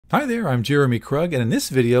Hi there, I'm Jeremy Krug, and in this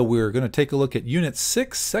video we're going to take a look at Unit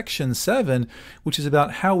 6, Section 7, which is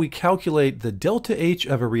about how we calculate the delta H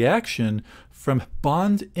of a reaction from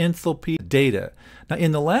bond enthalpy data. Now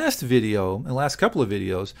in the last couple of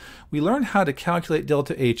videos, we learned how to calculate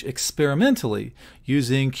delta H experimentally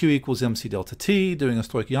using Q equals MC delta T, doing a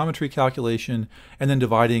stoichiometry calculation, and then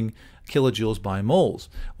dividing kilojoules by moles.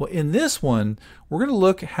 Well, in this one, we're going to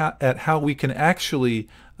look at how we can actually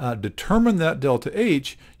determine that delta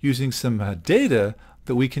H using some data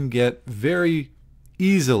that we can get very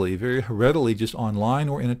easily, very readily, just online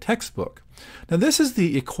or in a textbook. Now this is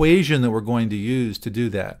the equation that we're going to use to do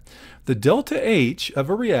that. The delta H of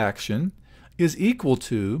a reaction is equal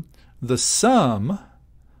to the sum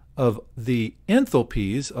of the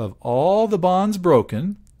enthalpies of all the bonds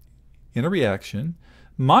broken in a reaction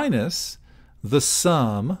minus the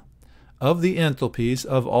sum of the enthalpies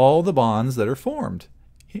of all the bonds that are formed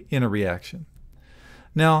in a reaction.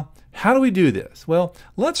 Now, how do we do this? Well,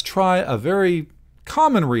 let's try a very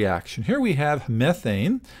common reaction. Here we have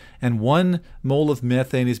methane, and 1 mole of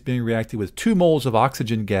methane is being reacted with 2 moles of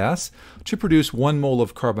oxygen gas to produce 1 mole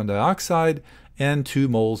of carbon dioxide and 2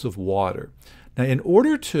 moles of water. Now, in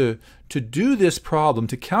order to do this problem,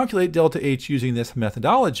 to calculate delta H using this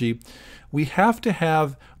methodology, we have to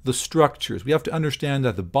have the structures. We have to understand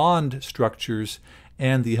the bond structures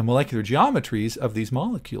and the molecular geometries of these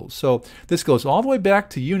molecules. So this goes all the way back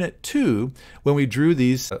to Unit 2 when we drew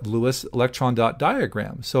these Lewis electron dot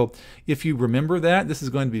diagrams. So if you remember that, this is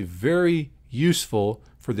going to be very useful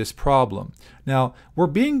for this problem. Now, we're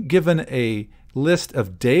being given a list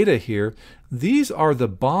of data here. These are the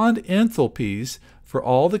bond enthalpies for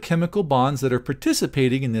all the chemical bonds that are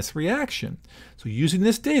participating in this reaction. So using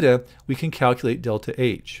this data, we can calculate delta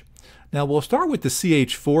H. Now we'll start with the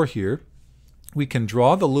CH4 here. We can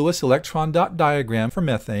draw the Lewis electron dot diagram for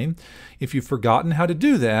methane. If you've forgotten how to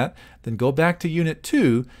do that, then go back to Unit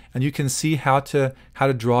 2 and you can see how to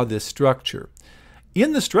draw this structure.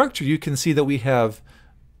 In the structure, you can see that we have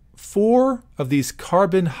 4 of these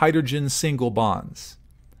carbon-hydrogen single bonds.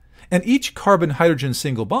 And each carbon-hydrogen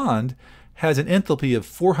single bond has an enthalpy of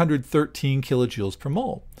 413 kilojoules per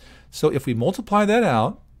mole. So if we multiply that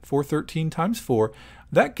out, 413 times 4,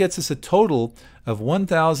 that gets us a total of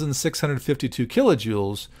 1,652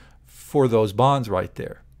 kilojoules for those bonds right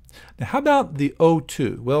there. Now how about the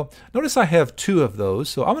O2? Well, notice I have 2 of those,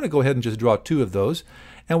 so I'm going to go ahead and just draw 2 of those.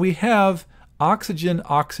 And we have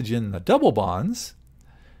oxygen-oxygen double bonds,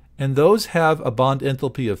 and those have a bond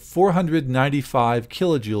enthalpy of 495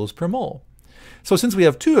 kilojoules per mole. So since we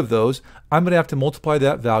have 2 of those, I'm going to have to multiply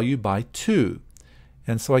that value by 2.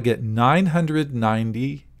 And so I get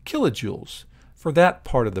 990 kilojoules for that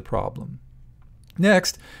part of the problem.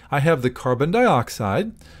 Next, I have the carbon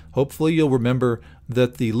dioxide. Hopefully you'll remember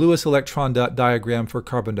that the Lewis electron dot diagram for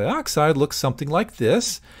carbon dioxide looks something like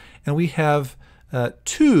this. And we have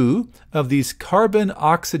 2 of these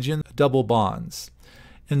carbon-oxygen double bonds.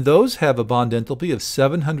 And those have a bond enthalpy of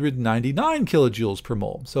 799 kilojoules per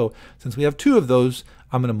mole. So since we have 2 of those,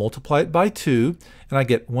 I'm going to multiply it by 2, and I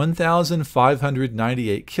get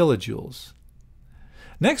 1,598 kilojoules.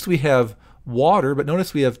 Next we have water, but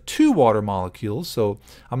notice we have 2 water molecules, so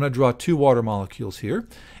I'm going to draw 2 water molecules here.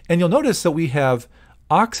 And you'll notice that we have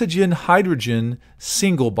oxygen-hydrogen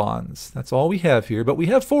single bonds. That's all we have here, but we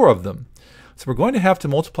have 4 of them. So we're going to have to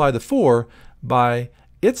multiply the 4 by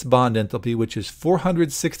its bond enthalpy, which is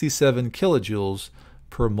 467 kilojoules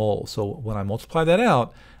per mole. So when I multiply that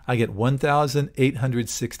out, I get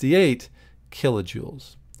 1,868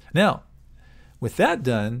 kilojoules. Now, with that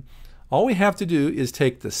done, all we have to do is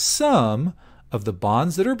take the sum of the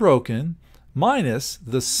bonds that are broken minus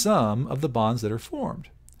the sum of the bonds that are formed.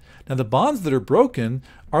 Now the bonds that are broken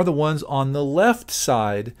are the ones on the left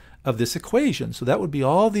side of this equation. So that would be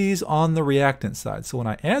all these on the reactant side. So when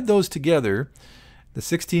I add those together, the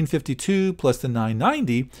 1652 plus the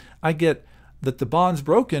 990, I get that the bonds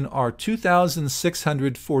broken are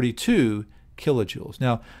 2,642 kilojoules.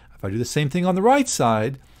 Now, if I do the same thing on the right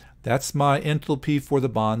side, that's my enthalpy for the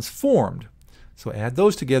bonds formed. So add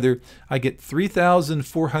those together, I get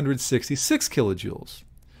 3,466 kilojoules.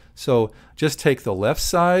 So just take the left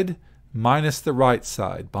side minus the right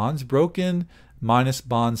side. Bonds broken minus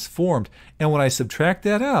bonds formed. And when I subtract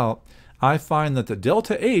that out, I find that the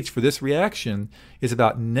delta H for this reaction is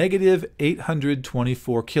about negative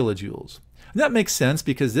 824 kilojoules. And that makes sense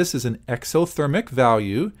because this is an exothermic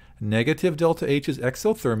value. Negative delta H is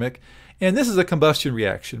exothermic, and this is a combustion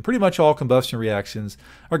reaction. Pretty much all combustion reactions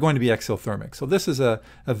are going to be exothermic. So this is a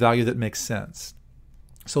value that makes sense.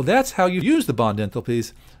 So that's how you use the bond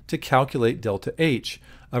enthalpies to calculate delta H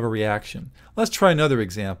of a reaction. Let's try another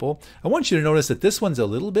example. I want you to notice that this one's a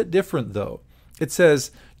little bit different though. It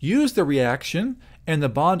says, use the reaction and the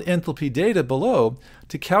bond enthalpy data below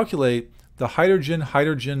to calculate the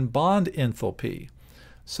hydrogen-hydrogen bond enthalpy.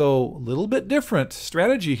 So a little bit different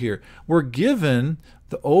strategy here. We're given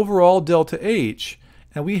the overall delta H,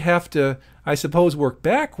 and we have to, I suppose, work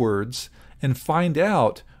backwards and find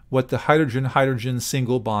out what the hydrogen-hydrogen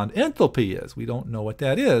single bond enthalpy is. We don't know what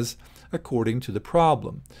that is according to the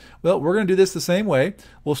problem. Well, we're going to do this the same way.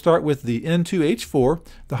 We'll start with the N2H4,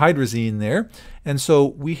 the hydrazine there. And so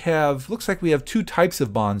we have, looks like we have two types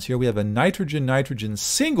of bonds here. We have a nitrogen-nitrogen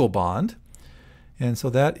single bond, and so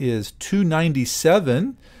that is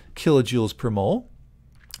 297 kilojoules per mole.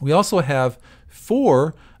 We also have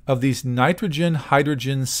 4 of these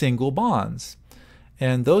nitrogen-hydrogen single bonds,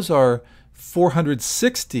 and those are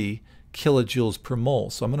 460 kilojoules per mole.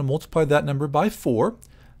 So I'm going to multiply that number by 4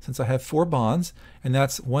 since I have 4 bonds, and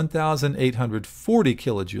that's 1,840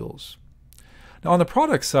 kilojoules. Now on the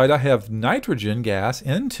product side, I have nitrogen gas,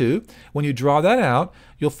 N2. When you draw that out,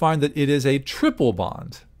 you'll find that it is a triple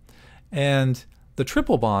bond. And the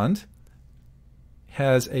triple bond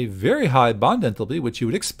has a very high bond enthalpy, which you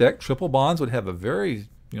would expect. Triple bonds would have a very,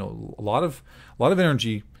 a lot of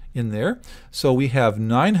energy in there. So we have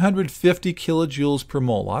 950 kilojoules per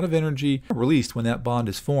mole, a lot of energy released when that bond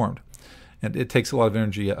is formed. And it takes a lot of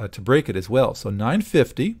energy to break it as well. So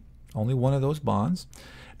 950, only one of those bonds.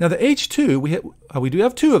 Now the H2, we do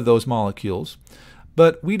have 2 of those molecules,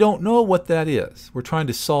 but we don't know what that is. We're trying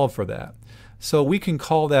to solve for that. So we can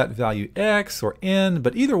call that value X or N,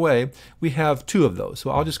 but either way, we have 2 of those. So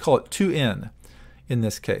I'll just call it 2N in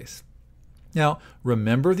this case. Now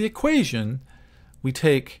remember the equation. We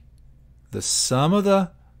take the sum of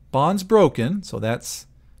the bonds broken, so that's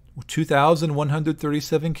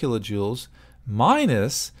 2,137 kilojoules,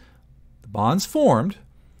 minus the bonds formed,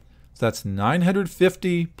 so that's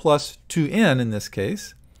 950 plus 2N in this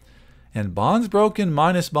case, and bonds broken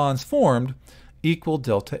minus bonds formed equal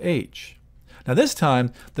delta H. Now this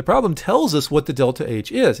time, the problem tells us what the delta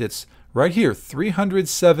H is. It's right here,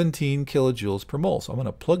 317 kilojoules per mole. So I'm going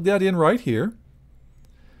to plug that in right here.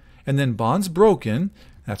 And then bonds broken,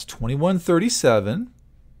 that's 2137,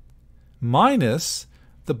 minus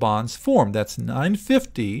the bonds formed. That's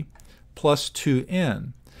 950 plus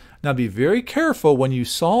 2N. Now be very careful when you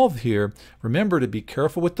solve here. Remember to be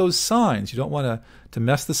careful with those signs. You don't want to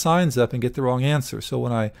mess the signs up and get the wrong answer. So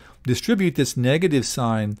when I distribute this negative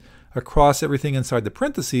sign across everything inside the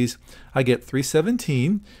parentheses, I get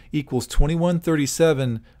 317 equals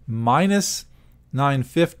 2137 minus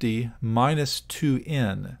 950 minus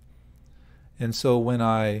 2N. And so when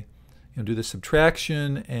I do the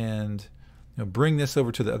subtraction and bring this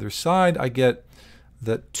over to the other side, I get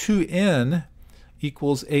that 2N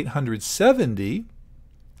equals 870.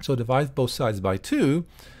 So divide both sides by 2,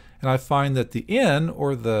 and I find that the N,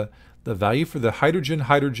 or the value for the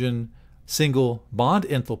hydrogen-hydrogen single bond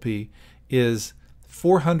enthalpy, is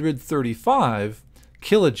 435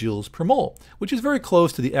 kilojoules per mole, which is very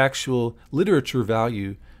close to the actual literature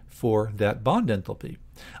value for that bond enthalpy.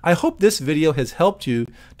 I hope this video has helped you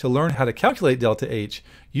to learn how to calculate delta H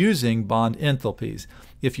using bond enthalpies.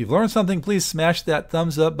 If you've learned something, please smash that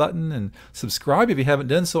thumbs up button and subscribe if you haven't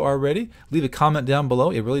done so already. Leave a comment down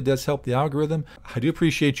below. It really does help the algorithm. I do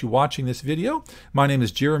appreciate you watching this video. My name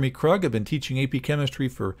is Jeremy Krug. I've been teaching AP Chemistry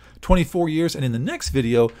for 24 years, and in the next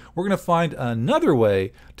video, we're going to find another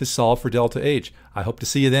way to solve for delta H. I hope to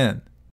see you then.